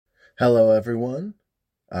Hello, everyone.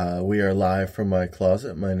 We are live from my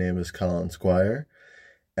closet. My name is Colin Squire,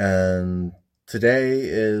 and today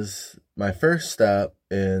is my first step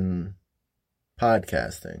in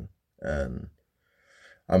podcasting. And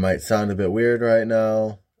I might sound a bit weird right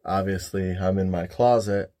now. Obviously, I'm in my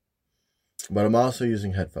closet, but I'm also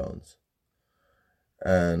using headphones.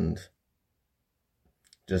 And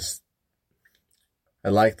I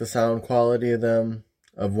like the sound quality of them,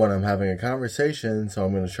 of when I'm having a conversation, so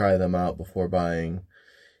I'm going to try them out before buying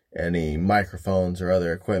any microphones or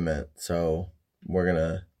other equipment. So we're going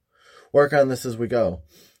to work on this as we go.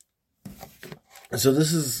 So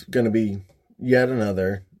this is going to be yet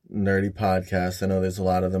another nerdy podcast. I know there's a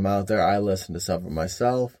lot of them out there. I listen to several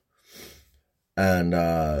myself, and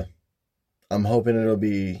I'm hoping it'll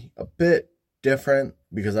be a bit different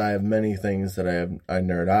because I have many things that I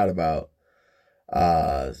nerd out about.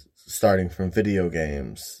 Starting from video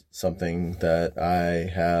games, something that I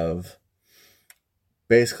have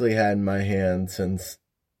basically had in my hand since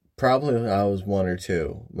probably I was 1 or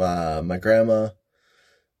 2. My grandma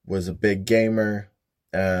was a big gamer,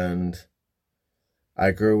 and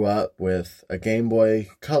I grew up with a Game Boy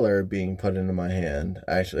Color being put into my hand.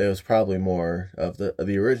 Actually, it was probably more of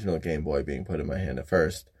the original Game Boy being put in my hand at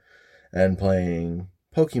first, and playing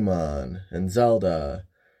Pokemon and Zelda.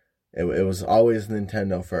 It was always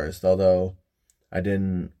Nintendo first, although I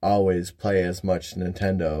didn't always play as much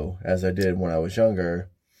Nintendo as I did when I was younger,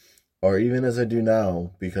 or even as I do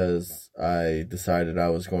now, because I decided I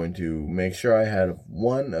was going to make sure I had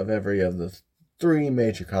one of every of the 3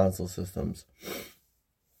 major console systems.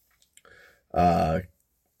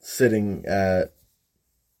 Sitting at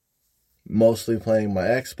mostly playing my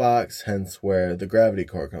Xbox, hence where the Gravity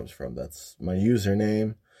Core comes from. That's my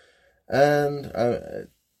username. And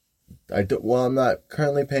I'm not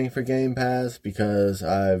currently paying for Game Pass because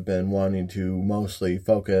I've been wanting to mostly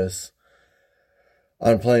focus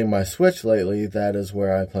on playing my Switch lately. That is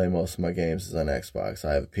where I play most of my games, is on Xbox.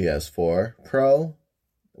 I have a PS4 Pro,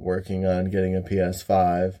 working on getting a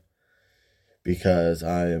PS5 because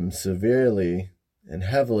I am severely and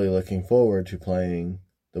heavily looking forward to playing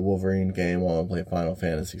the Wolverine game while I play Final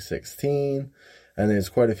Fantasy 16. And there's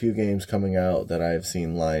quite a few games coming out that I've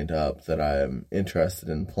seen lined up that I am interested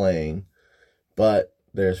in playing, but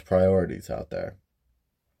there's priorities out there.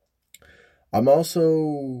 I'm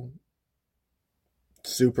also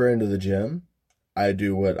super into the gym. I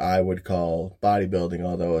do what I would call bodybuilding,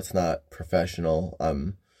 although it's not professional.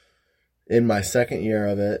 I'm in my second year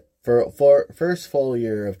of it, for first full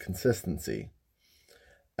year of consistency.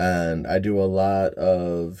 And I do a lot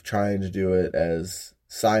of trying to do it as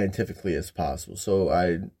scientifically as possible. So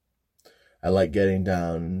I like getting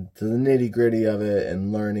down to the nitty-gritty of it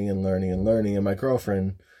and learning. And my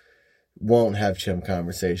girlfriend won't have gym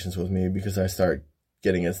conversations with me because I start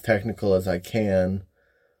getting as technical as I can,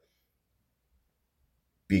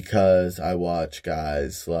 because I watch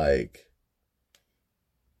guys like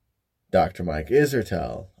Dr. Mike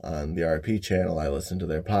Isertel on the RP channel. I listen to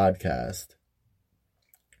their podcast.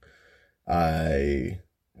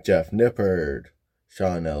 Jeff Nippard,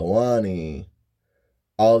 Sean Elwani,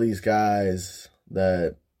 all these guys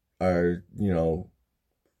that are,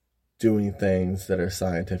 doing things that are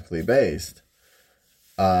scientifically based.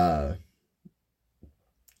 And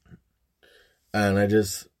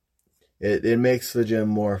it makes the gym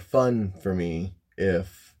more fun for me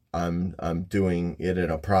if I'm doing it in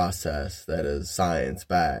a process that is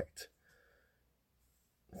science-backed.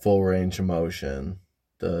 Full range of motion,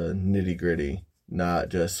 the nitty-gritty, not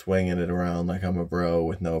just swinging it around like I'm a bro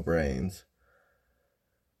with no brains.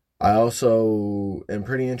 I also am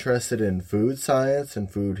pretty interested in food science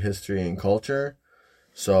and food history and culture,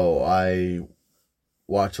 so I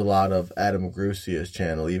watch a lot of Adam Grusia's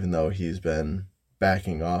channel, even though he's been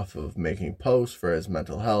backing off of making posts for his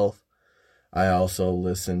mental health. I also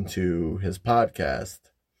listen to his podcast.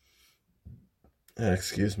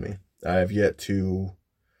 Excuse me. I have yet to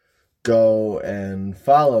go and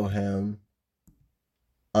follow him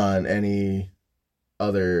on any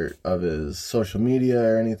other of his social media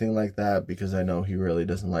or anything like that, because I know he really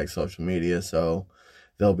doesn't like social media, so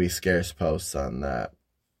there'll be scarce posts on that.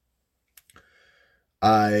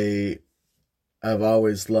 I have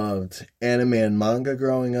always loved anime and manga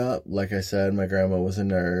growing up. Like I said, my grandma was a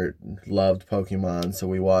nerd, loved Pokemon, so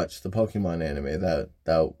we watched the Pokemon anime.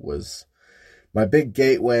 That was my big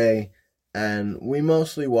gateway, and we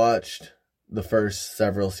mostly watched the first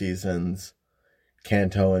several seasons,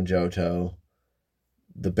 Kanto and Johto,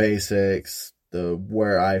 the basics,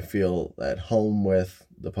 where I feel at home with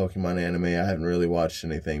the Pokemon anime. I haven't really watched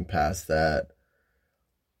anything past that.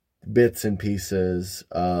 Bits and pieces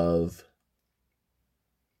of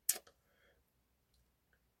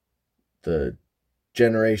the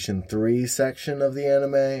Generation 3 section of the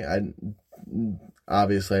anime.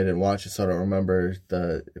 Obviously, I didn't watch it, so I don't remember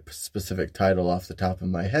the specific title off the top of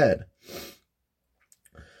my head.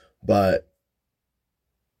 But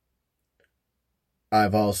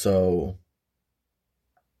I've also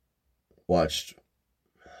watched...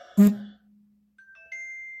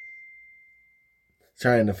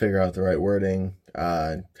 Trying to figure out the right wording.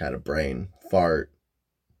 Had a brain fart.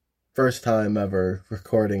 First time ever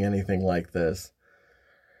recording anything like this.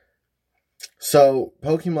 So,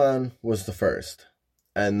 Pokemon was the first.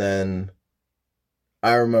 And then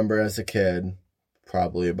I remember as a kid,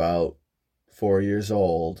 probably about 4 years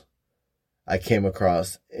old, I came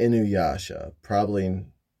across Inuyasha. Probably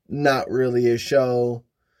not really a show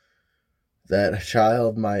that a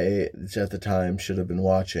child my age at the time should have been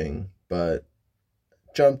watching, but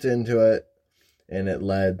jumped into it, and it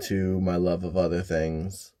led to my love of other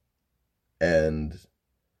things. And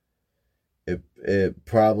it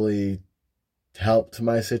probably helped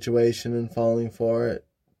my situation in falling for it,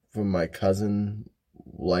 from my cousin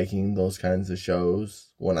liking those kinds of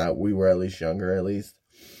shows when we were at least younger, at least.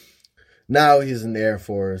 Now he's in the Air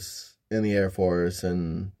Force,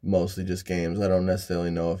 and mostly just games. I don't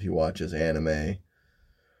necessarily know if he watches anime.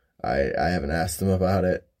 I haven't asked him about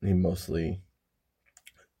it. He mostly...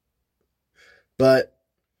 But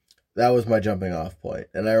that was my jumping off point.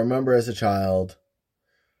 And I remember as a child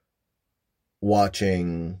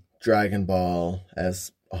watching Dragon Ball,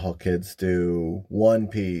 as all kids do, One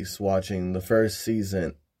Piece, watching the first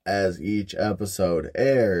season as each episode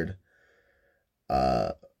aired,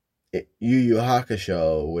 Yu Yu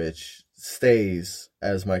Hakusho, which stays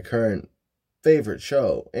as my current favorite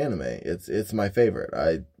show, anime. It's my favorite.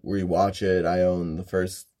 I rewatch it. I own the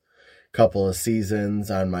first couple of seasons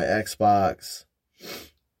on my Xbox.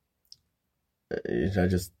 I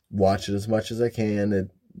just watch it as much as I can. It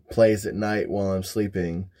plays at night while I'm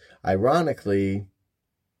sleeping. Ironically,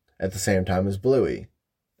 at the same time as Bluey.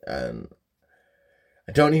 And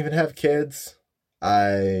I don't even have kids.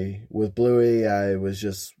 With Bluey, I was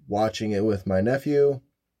just watching it with my nephew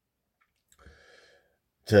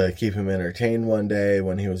to keep him entertained one day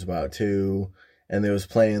when he was about 2. And they was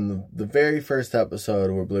playing the very first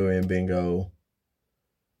episode where Bluey and Bingo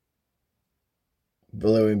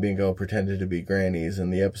pretended to be grannies,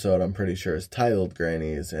 and the episode, I'm pretty sure, is titled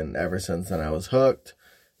Grannies, and ever since then I was hooked.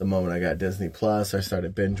 The moment I got Disney Plus, I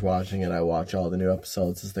started binge watching it. I watch all the new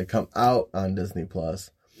episodes as they come out on Disney Plus.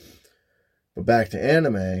 But back to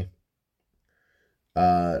anime,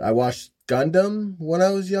 I watched Gundam when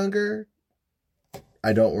I was younger.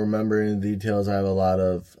 I don't remember any details. I have a lot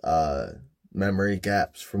of memory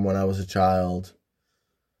gaps from when I was a child.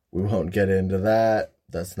 We won't get into that.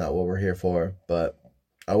 That's not what we're here for, but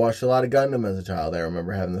I watched a lot of Gundam as a child. I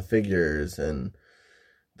remember having the figures and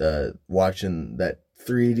watching that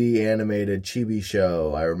 3D animated chibi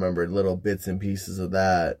show. I remembered little bits and pieces of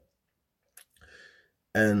that.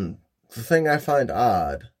 And the thing I find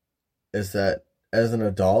odd is that as an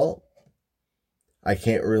adult, I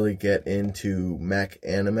can't really get into mech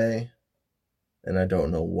anime, and I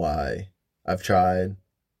don't know why. I've tried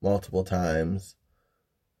multiple times.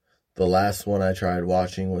 The last one I tried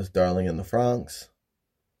watching was Darling in the Franxx.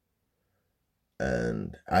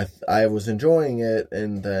 And I was enjoying it,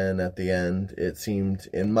 and then at the end, it seemed,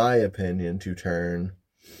 in my opinion, to turn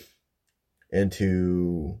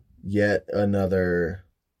into yet another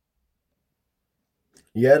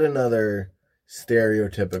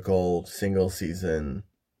stereotypical single season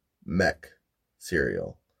mech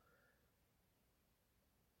serial.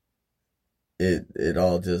 It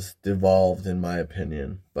all just devolved, in my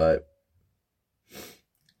opinion, but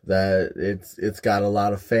that it's got a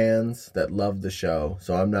lot of fans that love the show,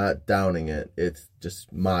 so I'm not downing it. It's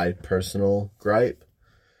just my personal gripe.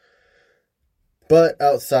 But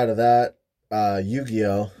outside of that,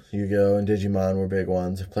 Yu-Gi-Oh and Digimon were big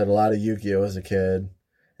ones. I played a lot of Yu-Gi-Oh as a kid,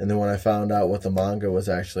 and then when I found out what the manga was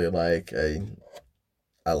actually like,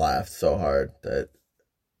 I laughed so hard that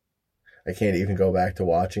I can't even go back to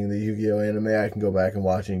watching the Yu-Gi-Oh anime. I can go back and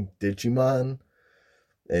watching Digimon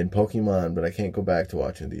and Pokemon, but I can't go back to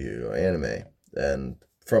watching the Yu-Gi-Oh anime. And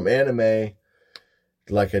from anime,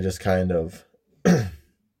 like I just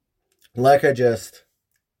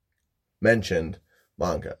mentioned,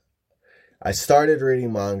 manga. I started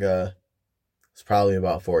reading manga, it's probably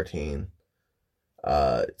about 14.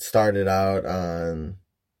 It started out on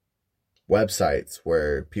websites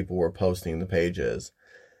where people were posting the pages.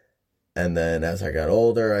 And then as I got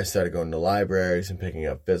older, I started going to libraries and picking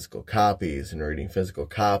up physical copies and reading physical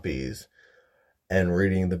copies and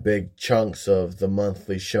reading the big chunks of the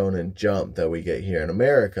monthly Shonen Jump that we get here in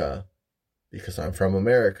America. because I'm from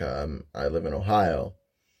America. I live in Ohio.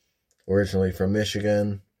 Originally from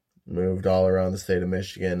Michigan, moved all around the state of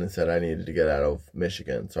Michigan and said I needed to get out of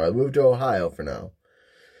Michigan. So I moved to Ohio for now.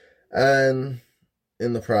 And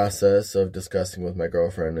in the process of discussing with my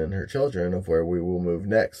girlfriend and her children of where we will move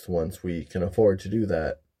next once we can afford to do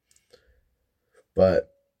that. But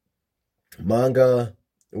manga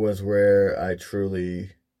was where I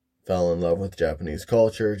truly fell in love with Japanese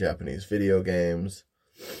culture, Japanese video games,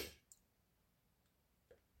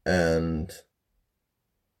 and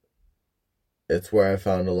it's where I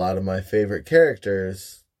found a lot of my favorite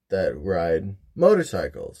characters that ride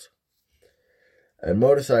motorcycles. And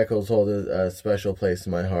motorcycles hold a special place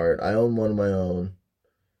in my heart. I own one of my own,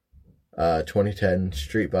 2010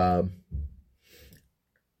 Street Bob.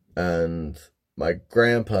 And my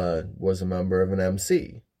grandpa was a member of an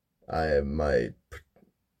MC. My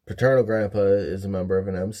paternal grandpa is a member of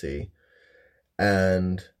an MC.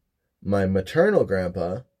 And my maternal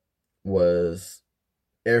grandpa was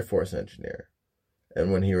Air Force engineer.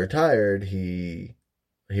 And when he retired, he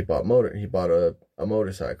bought a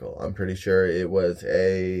motorcycle. I'm pretty sure it was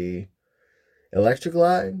a Electric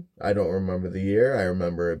Glide. I don't remember the year. I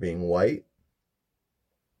remember it being white.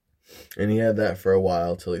 And he had that for a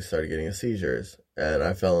while till he started getting seizures. And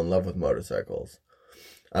I fell in love with motorcycles.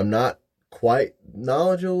 I'm not quite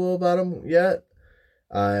knowledgeable about them yet.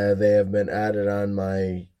 They have been added on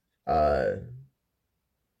my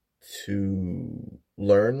to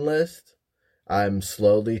learn list. I'm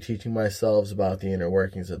slowly teaching myself about the inner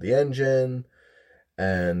workings of the engine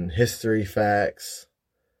and history facts.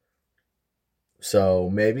 So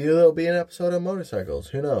maybe there'll be an episode on motorcycles.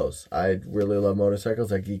 Who knows? I really love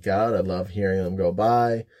motorcycles. I geek out. I love hearing them go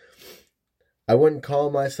by. I wouldn't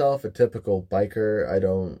call myself a typical biker. I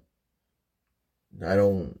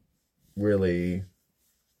don't really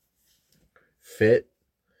fit.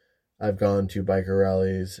 I've gone to biker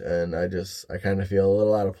rallies and I kind of feel a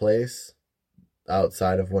little out of place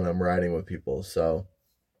outside of when I'm riding with people. So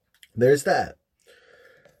there's that.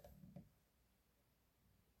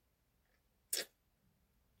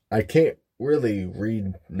 I can't really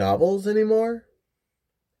read novels anymore.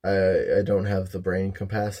 I don't have the brain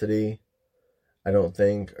capacity, I don't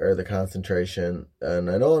think, or the concentration. And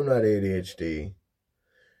I know I'm not ADHD,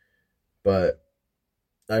 but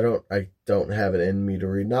I don't have it in me to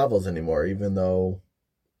read novels anymore, even though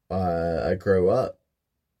I grew up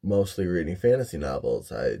mostly reading fantasy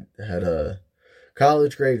novels. I had a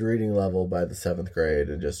college grade reading level by the 7th grade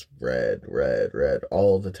and just read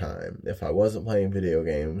all the time. If I wasn't playing video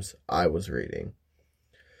games, I was reading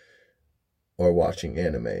or watching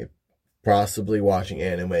anime, possibly watching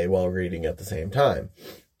anime while reading at the same time.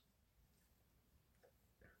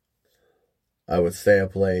 I would stay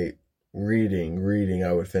up late reading.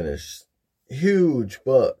 I would finish huge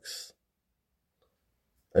books,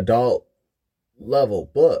 adult level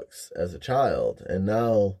books as a child, and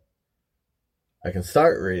now I can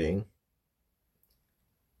start reading.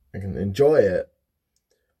 I can enjoy it,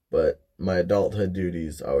 but my adulthood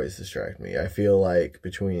duties always distract me. I feel like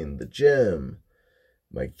between the gym,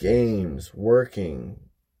 my games, working,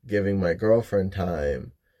 giving my girlfriend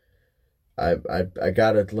time, I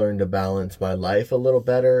gotta learn to balance my life a little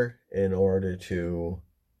better in order to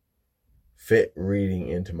fit reading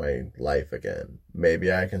into my life again.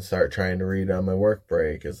 Maybe I can start trying to read on my work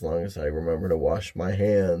break as long as I remember to wash my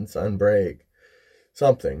hands on break.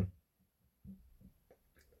 Something.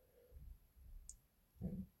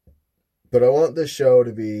 But I want this show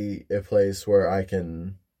to be a place where I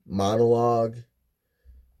can monologue,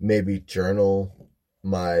 maybe journal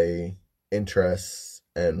my interests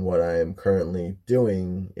and what I am currently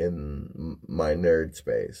doing in my nerd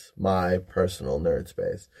space, my personal nerd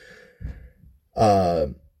space.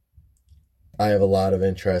 I have a lot of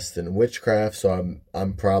interest in witchcraft, so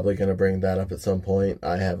I'm probably going to bring that up at some point.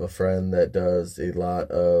 I have a friend that does a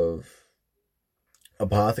lot of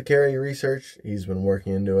apothecary research. He's been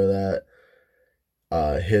working into that.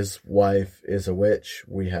 His wife is a witch.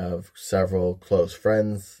 We have several close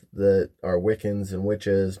friends that are Wiccans and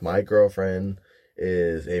witches. My girlfriend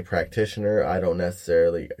is a practitioner. I don't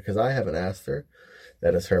necessarily, because I haven't asked her.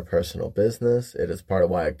 That is her personal business. It is part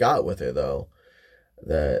of why I got with her, though,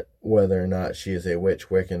 that whether or not she is a witch,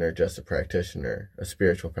 Wiccan, or just a practitioner, a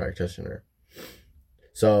spiritual practitioner.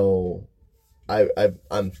 So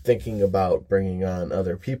I'm thinking about bringing on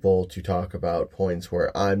other people to talk about points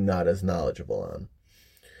where I'm not as knowledgeable on.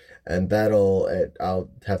 And I'll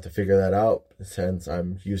have to figure that out since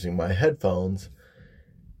I'm using my headphones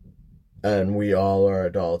and we all are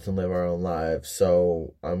adults and live our own lives.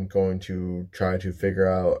 So I'm going to try to figure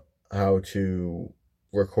out how to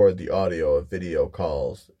record the audio of video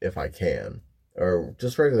calls if I can, or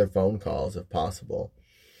just regular phone calls if possible.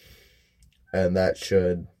 And I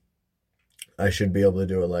should be able to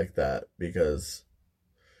do it like that, because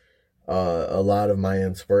a lot of my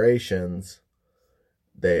inspirations,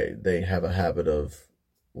 they have a habit of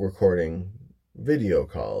recording video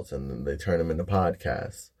calls and then they turn them into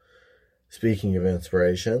podcasts. Speaking of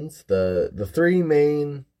inspirations, my three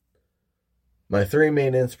main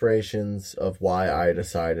inspirations of why I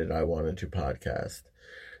decided I wanted to podcast.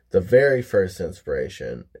 The very first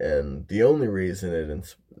inspiration, and the only reason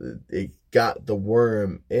it got the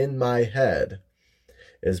worm in my head,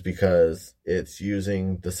 is because it's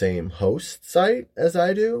using the same host site as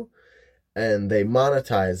I do, and they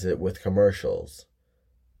monetize it with commercials.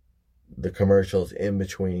 The commercials in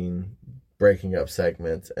between breaking up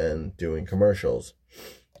segments and doing commercials.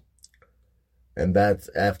 And that's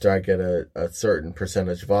after I get a certain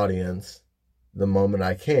percentage of audience. The moment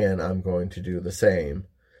I can, I'm going to do the same.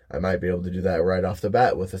 I might be able to do that right off the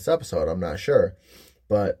bat with this episode, I'm not sure.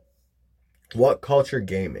 But What Culture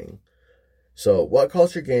Gaming. So What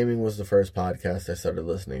Culture Gaming was the first podcast I started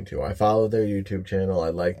listening to. I followed their YouTube channel. I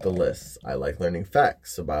like the lists. I like learning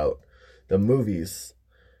facts about the movies,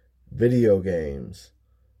 video games,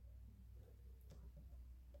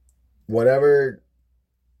 whatever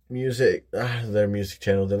music. Their music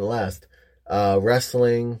channel didn't last.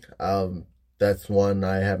 Wrestling, that's one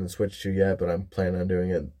I haven't switched to yet, but I'm planning on doing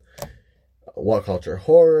it. What Culture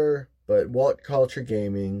Horror, but What Culture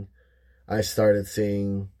Gaming, I started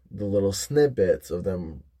seeing the little snippets of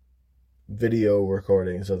them video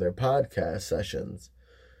recordings of their podcast sessions.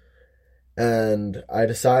 And I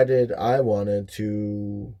decided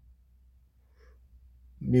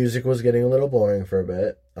music was getting a little boring for a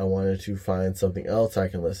bit. I wanted to find something else I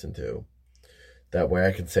can listen to. That way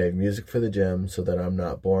I can save music for the gym so that I'm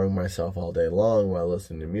not boring myself all day long while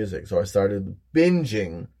listening to music. So I started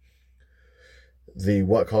binging the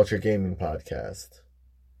What Culture Gaming podcast.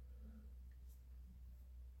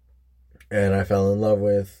 And I fell in love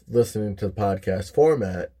with listening to the podcast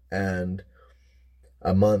format. And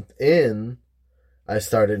a month in, I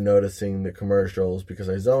started noticing the commercials because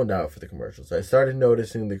I zoned out for the commercials. I started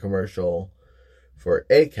noticing the commercial for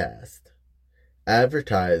Acast.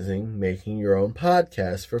 Advertising making your own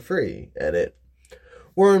podcast for free. And it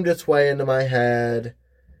wormed its way into my head.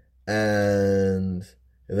 And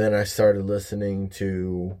then I started listening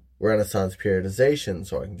to Renaissance Periodization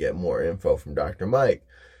so I can get more info from Dr. Mike.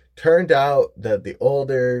 Turned out that the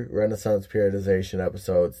older Renaissance Periodization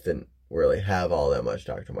episodes didn't really have all that much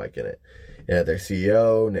Dr. Mike in it. It had their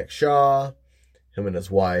CEO, Nick Shaw, him and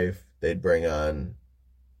his wife. They'd bring on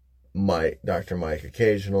Dr. Mike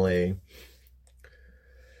occasionally.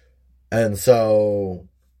 And so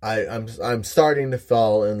I'm starting to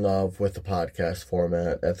fall in love with the podcast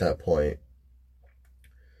format at that point.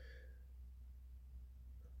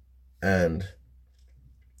 And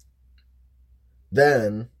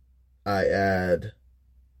then at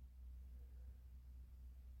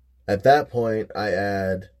that point I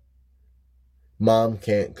add Mom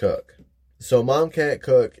Can't Cook. So Mom Can't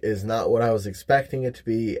Cook is not what I was expecting it to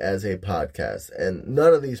be as a podcast. And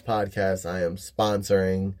none of these podcasts I am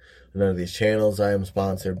sponsoring. None of these channels I am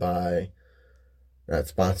sponsored by. Not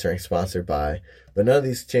sponsored by. But none of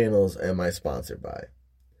these channels am I sponsored by.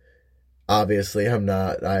 Obviously, I'm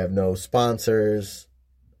not. I have no sponsors.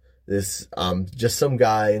 I'm just some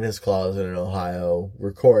guy in his closet in Ohio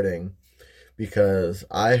recording because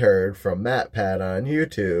I heard from MatPat on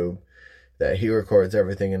YouTube that he records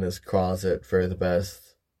everything in his closet for the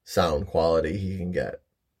best sound quality he can get.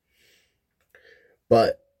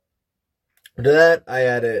 But to that, I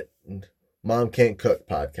added Mom Can't Cook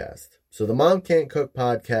podcast. So the Mom Can't Cook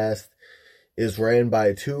podcast is ran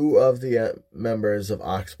by two of the members of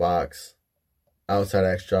Oxbox, Outside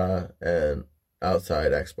Extra, and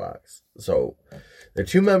Outside Xbox. So they're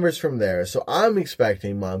two members from there. So I'm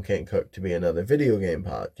expecting Mom Can't Cook to be another video game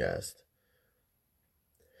podcast.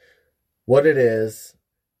 What it is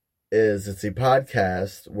it's a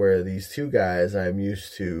podcast where these two guys I'm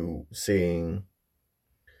used to seeing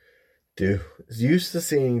do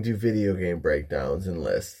video game breakdowns and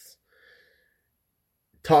lists,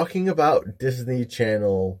 talking about Disney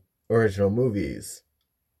Channel original movies.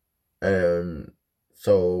 And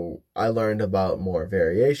so I learned about more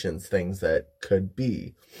variations, things that could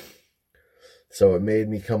be. So it made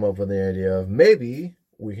me come up with the idea of maybe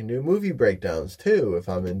we can do movie breakdowns too if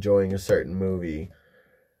I'm enjoying a certain movie.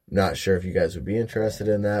 Not sure if you guys would be interested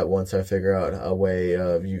in that. Once I figure out a way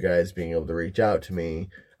of you guys being able to reach out to me,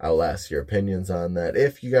 I'll ask your opinions on that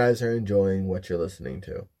if you guys are enjoying what you're listening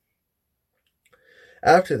to.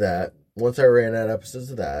 After that, once I ran out of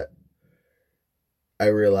episodes of that, I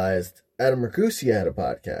realized Adam Ragusa had a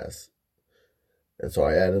podcast. And so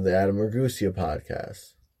I added the Adam Ragusa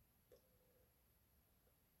podcast.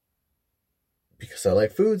 Because I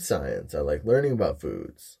like food science. I like learning about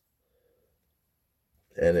foods.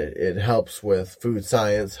 And it helps with food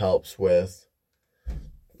science, helps with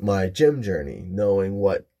my gym journey. Knowing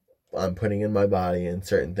what I'm putting in my body and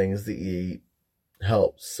certain things to eat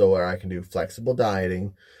helps. So where I can do flexible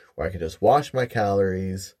dieting, where I can just watch my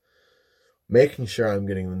calories, making sure I'm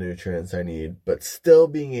getting the nutrients I need, but still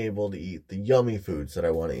being able to eat the yummy foods that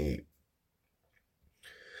I want to eat.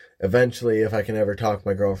 Eventually, if I can ever talk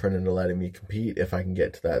my girlfriend into letting me compete, if I can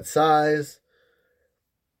get to that size,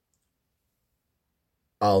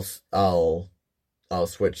 I'll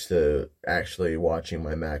switch to actually watching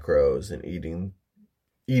my macros and eating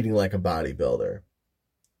like a bodybuilder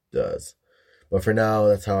does. But for now,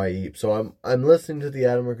 that's how I eat. So I'm listening to the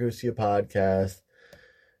Adam Ragusa podcast,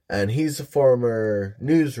 and he's a former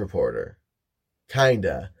news reporter,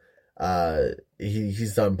 kinda.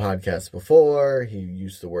 He's done podcasts before. He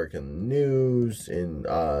used to work in the news, and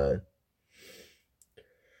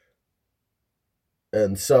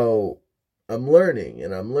so I'm learning,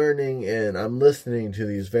 and I'm listening to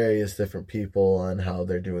these various different people on how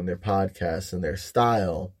they're doing their podcasts and their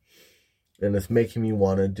style, and it's making me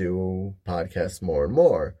want to do podcasts more and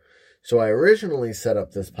more. So I originally set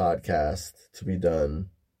up this podcast to be done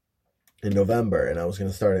in November, and I was going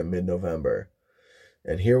to start in mid-November.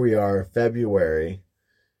 And here we are, February.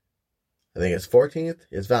 I think it's 14th.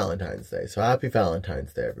 It's Valentine's Day. So happy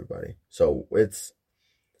Valentine's Day, everybody. So it's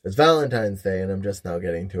Valentine's Day, and I'm just now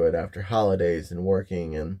getting to it after holidays and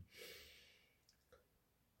working.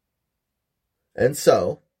 And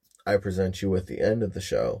so I present you with the end of the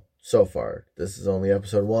show so far. This is only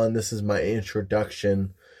episode 1. This is my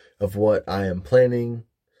introduction of what I am planning,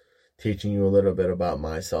 teaching you a little bit about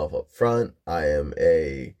myself up front. I am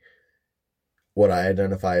what I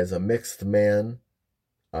identify as a mixed man.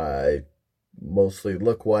 I mostly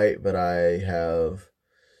look white, but I have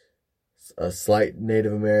a slight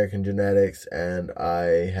Native American genetics, and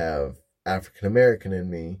I have African American in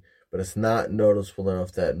me, but it's not noticeable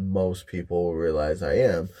enough that most people will realize I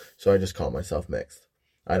am, so I just call myself mixed.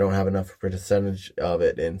 I don't have enough percentage of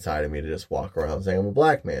it inside of me to just walk around saying I'm a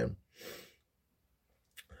black man.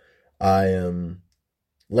 I am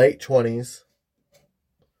late 20s.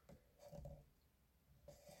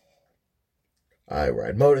 I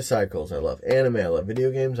ride motorcycles. I love anime. I love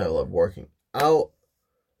video games. I love working out.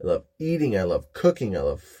 I love eating. I love cooking. I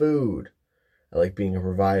love food. I like being a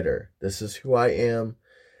provider. This is who I am.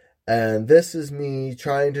 And this is me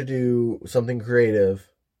trying to do something creative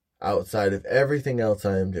outside of everything else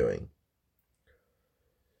I am doing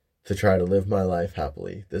to try to live my life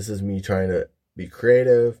happily. This is me trying to be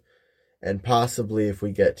creative and possibly, if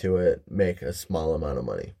we get to it, make a small amount of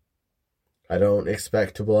money. I don't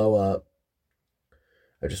expect to blow up.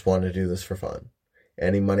 I just want to do this for fun.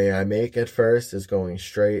 Any money I make at first is going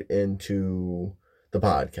straight into the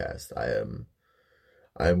podcast.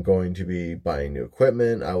 I'm going to be buying new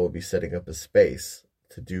equipment. I will be setting up a space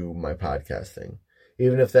to do my podcasting,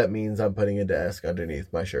 even if that means I'm putting a desk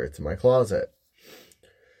underneath my shirts in my closet.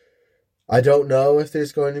 I don't know if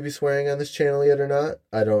there's going to be swearing on this channel yet or not.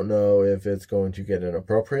 I don't know if it's going to get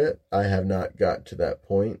inappropriate. I have not got to that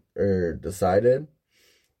point or decided.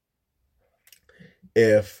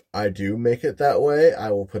 If I do make it that way,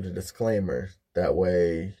 I will put a disclaimer. That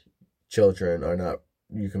way, children are not,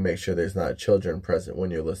 you can make sure there's not children present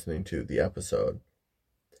when you're listening to the episode.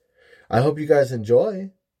 I hope you guys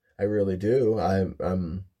enjoy. I really do.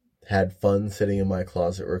 I'm had fun sitting in my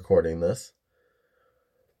closet recording this.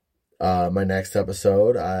 My next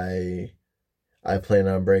episode, I plan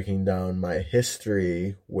on breaking down my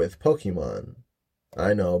history with Pokemon.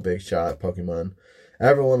 I know, big shot, Pokemon.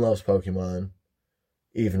 Everyone loves Pokemon.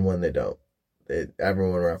 Even when they don't.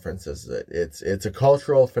 Everyone references it. It's a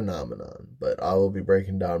cultural phenomenon, but I will be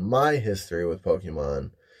breaking down my history with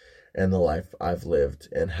Pokemon and the life I've lived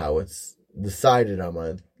and how it's decided on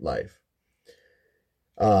my life.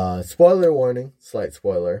 Spoiler warning, slight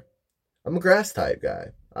spoiler. I'm a grass type guy.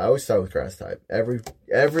 I always start with grass type. Every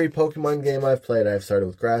Pokemon game I've played, I've started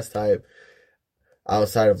with grass type.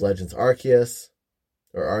 Outside of Legends Arceus,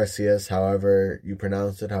 or Arceus, however you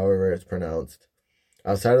pronounce it, however it's pronounced.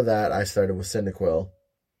 Outside of that, I started with Cyndaquil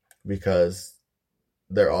because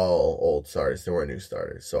they're all old starters. There were new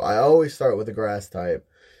starters. So I always start with a grass type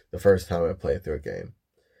the first time I play through a game.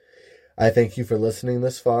 I thank you for listening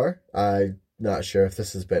this far. I'm not sure if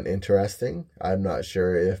this has been interesting. I'm not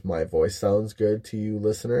sure if my voice sounds good to you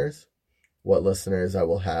listeners, what listeners I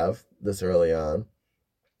will have this early on.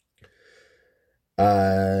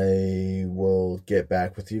 I will get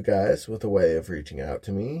back with you guys with a way of reaching out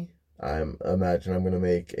to me. Imagine I'm going to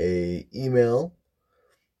make a email,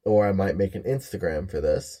 or I might make an Instagram for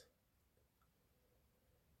this.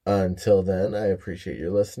 Until then, I appreciate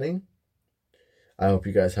your listening. I hope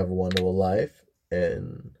you guys have a wonderful life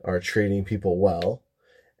and are treating people well.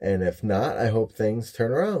 And if not, I hope things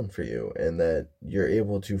turn around for you and that you're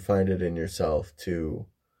able to find it in yourself to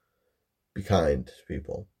be kind to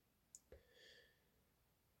people.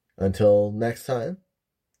 Until next time,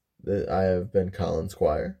 I have been Colin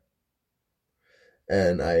Squire,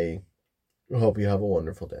 and I hope you have a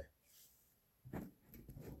wonderful day.